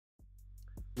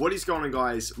What is going on,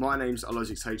 guys? My name's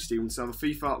Logics HD with another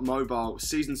FIFA Mobile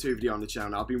Season 2 video on the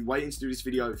channel. I've been waiting to do this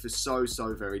video for so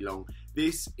very long.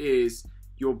 This is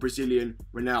your Brazilian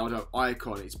Ronaldo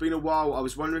icon. It's been a while. I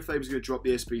was wondering if they was going to drop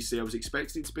the SBC. I was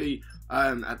expecting it to be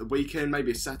at the weekend,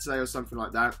 maybe a Saturday or something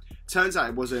like that. Turns out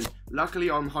it wasn't.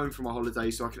 Luckily, I'm home from my holiday,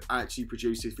 so I can actually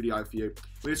produce this video for you.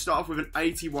 We're going to start off with an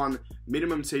 81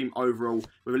 minimum team overall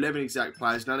with 11 exact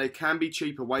players. Now, there can be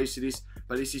cheaper ways to this,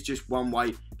 but this is just one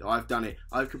way that I've done it.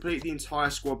 I've completed the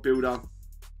entire squad builder.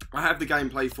 I have the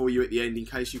gameplay for you at the end in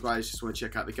case you guys just want to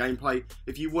check out the gameplay.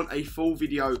 If you want a full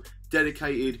video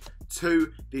dedicated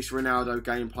to this Ronaldo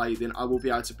gameplay, then I will be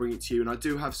able to bring it to you. And I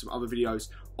do have some other videos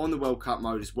on the World Cup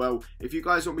mode as well. If you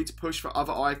guys want me to push for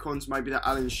other icons, maybe that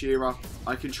Alan Shearer,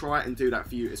 I can try and do that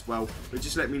for you as well. But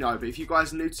just let me know. But if you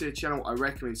guys are new to the channel, I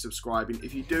recommend subscribing.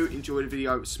 If you do enjoy the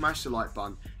video, smash the like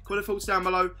button. Comment thoughts down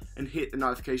below and hit the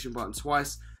notification button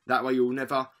twice. That way you'll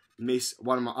never miss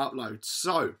one of my uploads.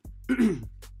 So,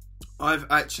 I've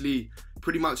actually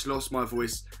pretty much lost my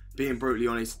voice, being brutally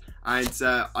honest, and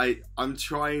I'm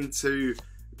trying to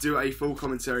do a full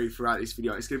commentary throughout this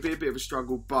video. It's going to be a bit of a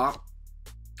struggle, but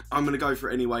I'm going to go for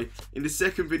it anyway. In the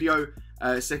second video,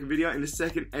 in the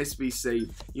second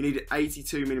SBC, you need an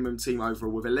 82 minimum team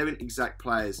overall with 11 exact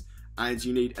players, and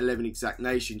you need 11 exact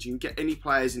nations. You can get any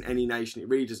players in any nation, it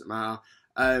really doesn't matter.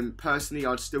 Personally,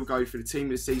 I'd still go for the team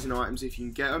of the season items if you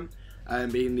can get them.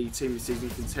 Being the team of the season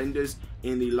contenders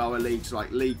in the lower leagues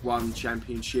like League One,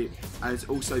 Championship, and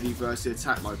also the Versus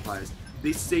Attack mode players.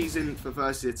 This season for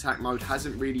Versus Attack mode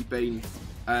hasn't really been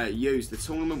used. The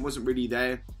tournament wasn't really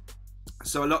there,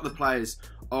 so a lot of the players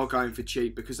are going for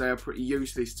cheap because they are pretty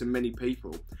useless to many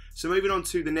people. So moving on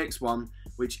to the next one,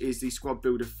 which is the Squad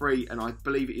Builder 3, and I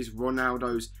believe it is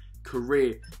Ronaldo's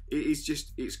career.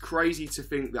 It's crazy to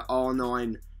think that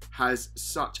R9 has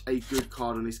such a good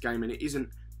card on this game, and it isn't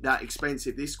that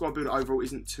expensive. This squad builder overall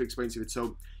isn't too expensive at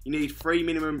all. You need 3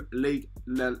 minimum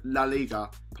La Liga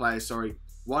players,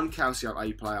 1 Calcio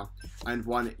A player, and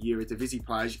 1 Eredivisie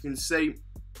player. As you can see,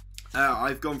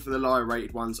 I've gone for the lower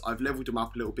rated ones. I've leveled them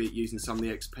up a little bit using some of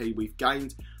the XP we've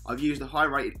gained. I've used a high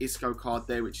rated Isco card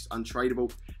there, which is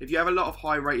untradeable. If you have a lot of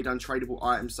high rated untradeable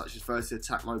items such as Versus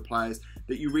Attack mode players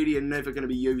that you really are never going to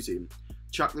be using,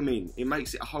 chuck them in. It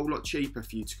makes it a whole lot cheaper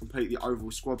for you to complete the overall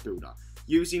squad builder.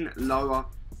 Using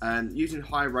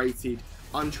high rated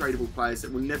untradeable players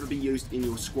that will never be used in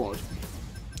your squad,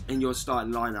 in your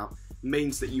starting lineup,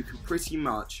 means that you can pretty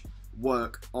much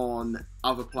work on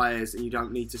other players and you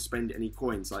don't need to spend any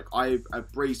coins. Like, I've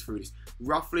breezed through this.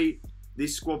 Roughly,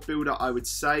 this squad builder, I would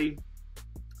say,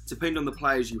 depending on the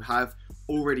players you have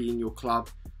already in your club,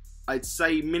 I'd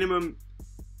say minimum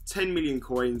 10 million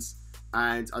coins,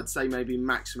 and I'd say maybe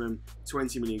maximum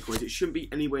 20 million coins. It shouldn't be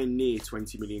anywhere near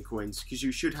 20 million coins because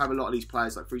you should have a lot of these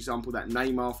players, like for example that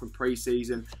Neymar from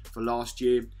pre-season for last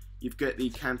year. You've got the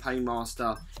campaign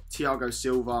master Thiago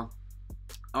Silva,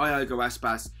 Diogo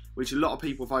Aspas, which a lot of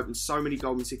people have opened so many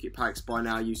golden ticket packs by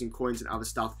now using coins and other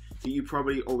stuff that you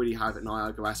probably already have at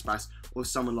Diogo Aspas or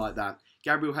someone like that.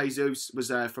 Gabriel Jesus was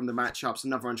from the matchups,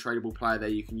 another untradeable player there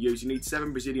you can use. You need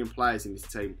 7 Brazilian players in this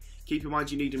team. Keep in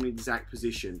mind you need them in the exact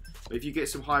position. But if you get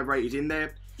some high rated in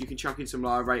there, you can chuck in some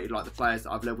lower rated like the players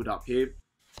that I've leveled up here.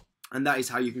 And that is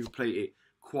how you can complete it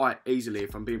quite easily,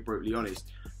 if I'm being brutally honest.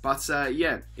 But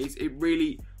yeah, it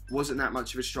really wasn't that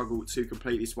much of a struggle to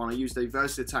complete this one. I used a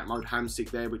Versus Attack mode hamstick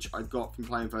there, which I got from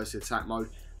playing Versus Attack mode.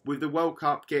 With the World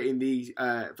Cup, getting the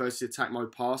Versus Attack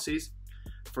mode passes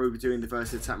through doing the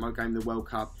Versus Attack mode game, the World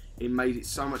Cup, it made it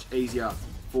so much easier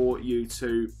for you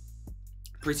to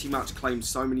pretty much claim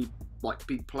so many like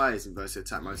big players in Versus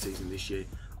Attack mode season this year.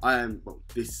 Well,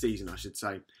 this season I should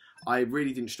say. I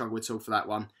really didn't struggle at all for that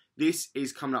one. This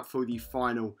is coming up for the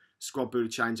final squad builder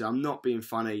changer. I'm not being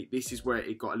funny. This is where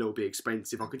it got a little bit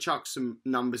expensive. I could chuck some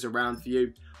numbers around for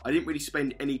you. I didn't really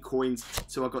spend any coins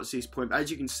till I got to this point. But as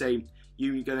you can see,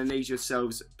 you're going to need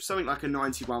yourselves something like a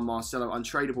 91 Marcelo,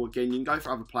 untradeable again. You can go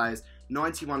for other players.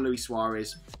 91 Luis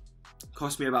Suarez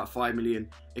cost me about 5 million.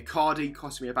 Icardi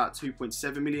cost me about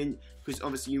 2.7 million because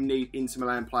obviously you need Inter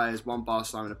Milan players, 1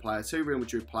 Barcelona player, 2 Real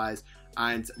Madrid players,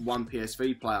 and 1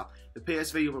 PSV player. The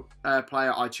PSV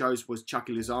player I chose was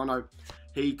Chucky Lozano.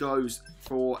 He goes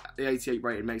for the 88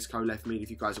 rated Mexico left mid,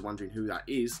 if you guys are wondering who that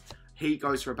is. He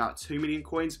goes for about 2 million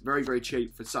coins. Very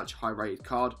cheap for such a high rated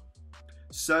card.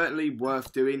 Certainly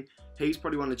worth doing. He's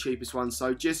probably one of the cheapest ones.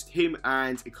 So just him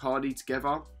and Icardi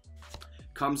together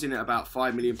comes in at about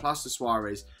 5 million plus the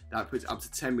Suarez. That puts it up to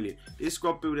 10 million. This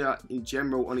squad builder in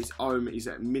general on its own is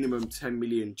at minimum 10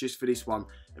 million just for this one.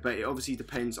 But it obviously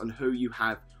depends on who you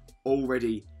have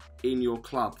already in your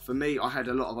club. For me, I had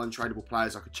a lot of untradeable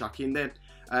players I could chuck in there.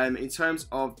 In terms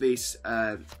of this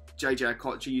JJ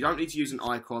Okocha, you don't need to use an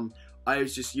icon. I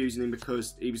was just using him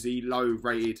because he was the low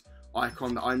rated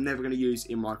icon that I'm never going to use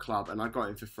in my club, and I got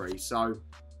him for free. So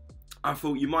I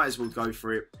thought you might as well go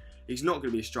for it. He's not going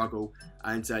to be a struggle,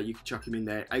 and you can chuck him in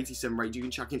there. 87 rated. You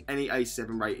can chuck in any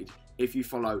 87 rated if you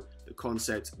follow the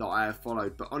concept that I have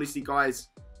followed. But honestly, guys,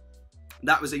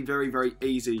 that was a very, very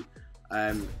easy,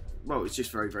 well, it's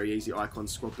just very easy icon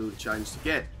squad builder challenge to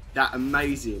get that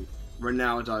amazing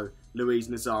Ronaldo, Luis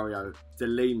Nazario de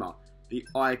Lima, the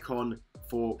icon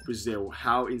for Brazil.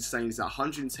 How insane is that?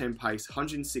 110 pace,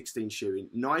 116 shooting,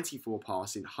 94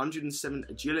 passing, 107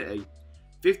 agility,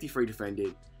 53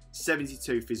 defending,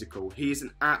 72 physical. He is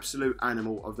an absolute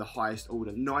animal of the highest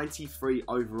order. 93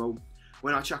 overall.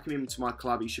 When I chuck him into my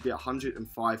club, he should be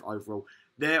 105 overall.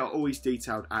 There are all his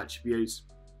detailed attributes.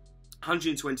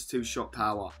 122 shot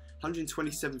power,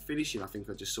 127 finishing, I think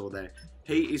I just saw there.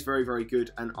 He is very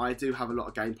good, and I do have a lot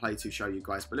of gameplay to show you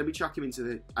guys. But let me chuck him into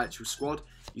the actual squad.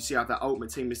 You see I have that ultimate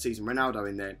team this season Ronaldo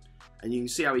in there, and you can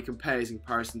see how he compares in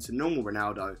comparison to normal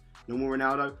Ronaldo,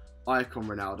 icon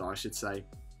Ronaldo, I should say.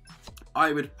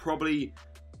 I would probably,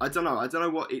 I don't know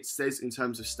what it says in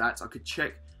terms of stats. I could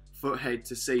check Foothead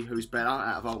to see who's better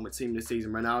out of ultimate team this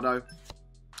season Ronaldo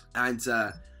and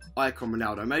icon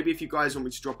Ronaldo. Maybe if you guys want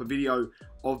me to drop a video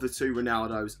of the two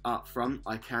Ronaldos up front,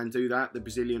 I can do that. The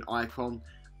Brazilian icon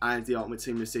and the ultimate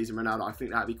team this season Ronaldo. I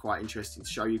think that would be quite interesting to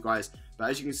show you guys. But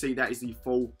as you can see, that is the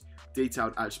full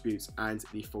detailed attributes and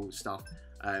the full stuff,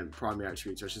 primary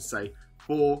attributes I should say,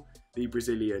 for the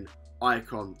Brazilian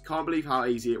icon. Can't believe how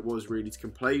easy it was really to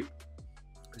complete.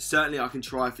 Certainly I can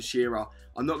try for Shearer.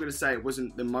 I'm not going to say it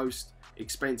wasn't the most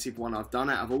expensive one I've done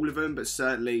out of all of them, but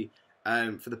certainly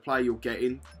for the player you're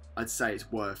getting, I'd say it's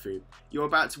worth it. You're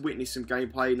about to witness some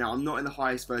gameplay. Now, I'm not in the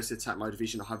highest versus attack mode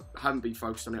division. I haven't been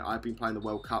focused on it. I've been playing the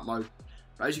World Cup mode.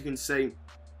 But as you can see,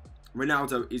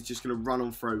 Ronaldo is just going to run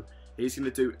on through. He's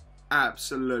going to do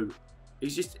absolute.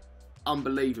 He's just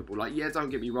unbelievable. Like, yeah, don't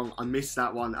get me wrong. I missed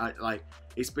that one.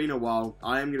 It's been a while.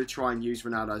 I am going to try and use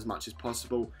Ronaldo as much as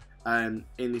possible in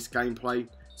this gameplay.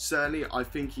 Certainly, I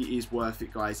think he is worth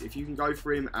it, guys. If you can go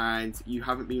for him and you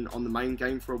haven't been on the main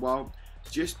game for a while,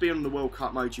 just be on the World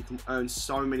Cup mode. You can earn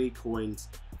so many coins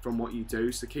from what you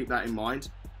do, so keep that in mind.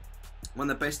 One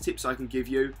of the best tips I can give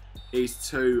you is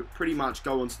to pretty much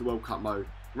go onto the World Cup mode,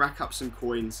 rack up some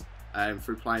coins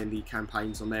through playing the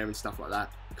campaigns on there and stuff like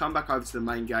that. Come back over to the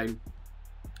main game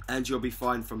and you'll be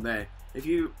fine from there. If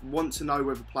you want to know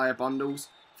whether player bundles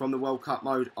from the World Cup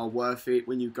mode are worth it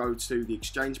when you go to the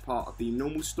exchange part of the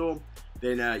normal store,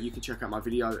 then you can check out my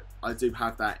video. I do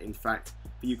have that, in fact,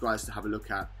 for you guys to have a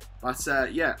look at.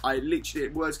 But yeah, I literally,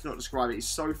 words cannot describe it. It's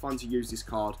so fun to use this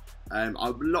card. A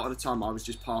lot of the time I was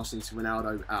just passing to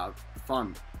Ronaldo out of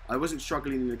fun. I wasn't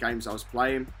struggling in the games I was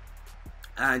playing,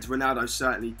 and Ronaldo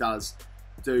certainly does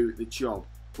do the job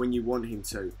when you want him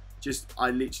to. I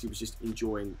literally was just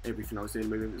enjoying everything I was doing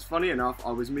with him. It's funny enough,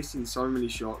 I was missing so many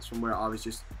shots from where I was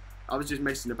just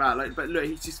messing about. But look,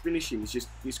 he's just finishing. It's just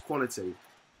his quality.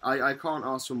 I can't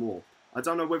ask for more. I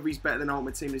don't know whether he's better than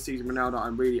Ultimate Team this season, Ronaldo. I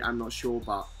really am not sure.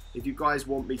 But if you guys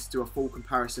want me to do a full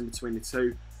comparison between the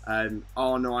two,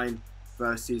 R9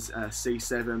 versus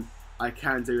C7, I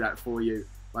can do that for you.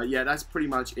 But yeah, that's pretty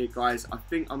much it, guys. I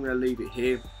think I'm going to leave it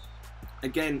here.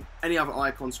 Again, any other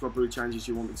icon squad build challenges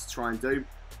you want me to try and do,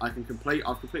 I can complete.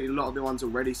 I've completed a lot of the ones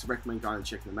already, so recommend going and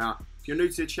checking them out. If you're new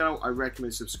to the channel, I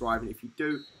recommend subscribing. If you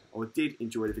do or did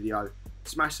enjoy the video,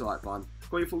 smash the like button,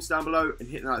 comment your thoughts down below, and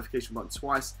hit the notification button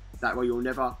twice. That way you'll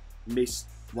never miss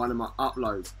one of my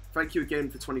uploads. Thank you again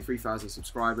for 23,000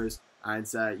 subscribers. And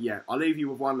yeah, I'll leave you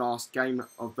with one last game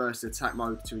of versus attack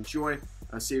mode to enjoy. And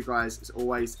I'll see you guys, as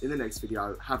always, in the next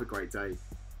video. Have a great day.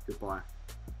 Goodbye.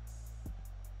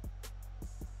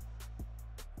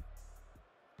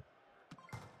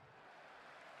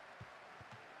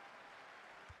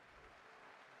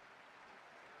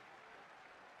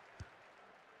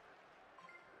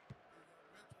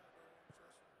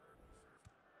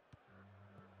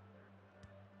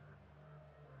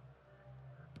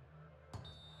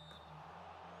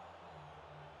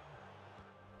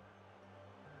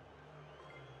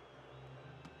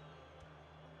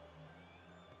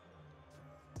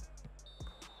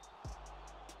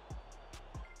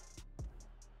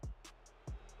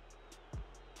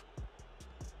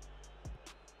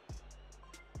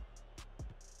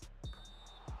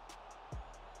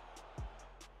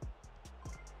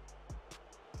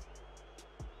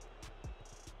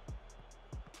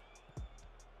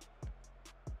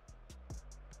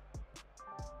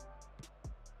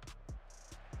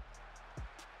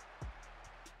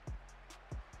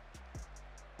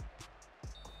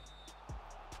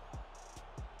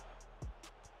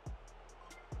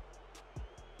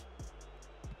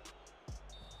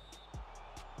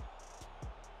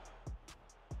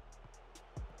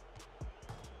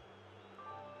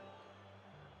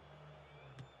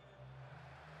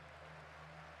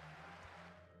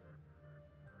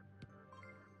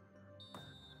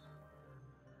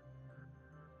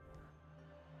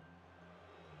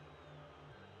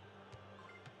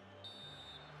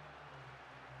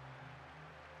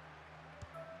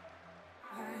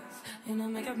 and I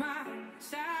make up my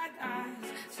sad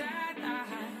eyes, sad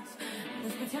eyes.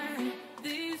 Let's pretend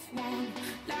this one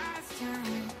last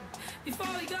time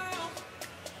before we go.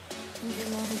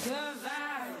 You know we deserve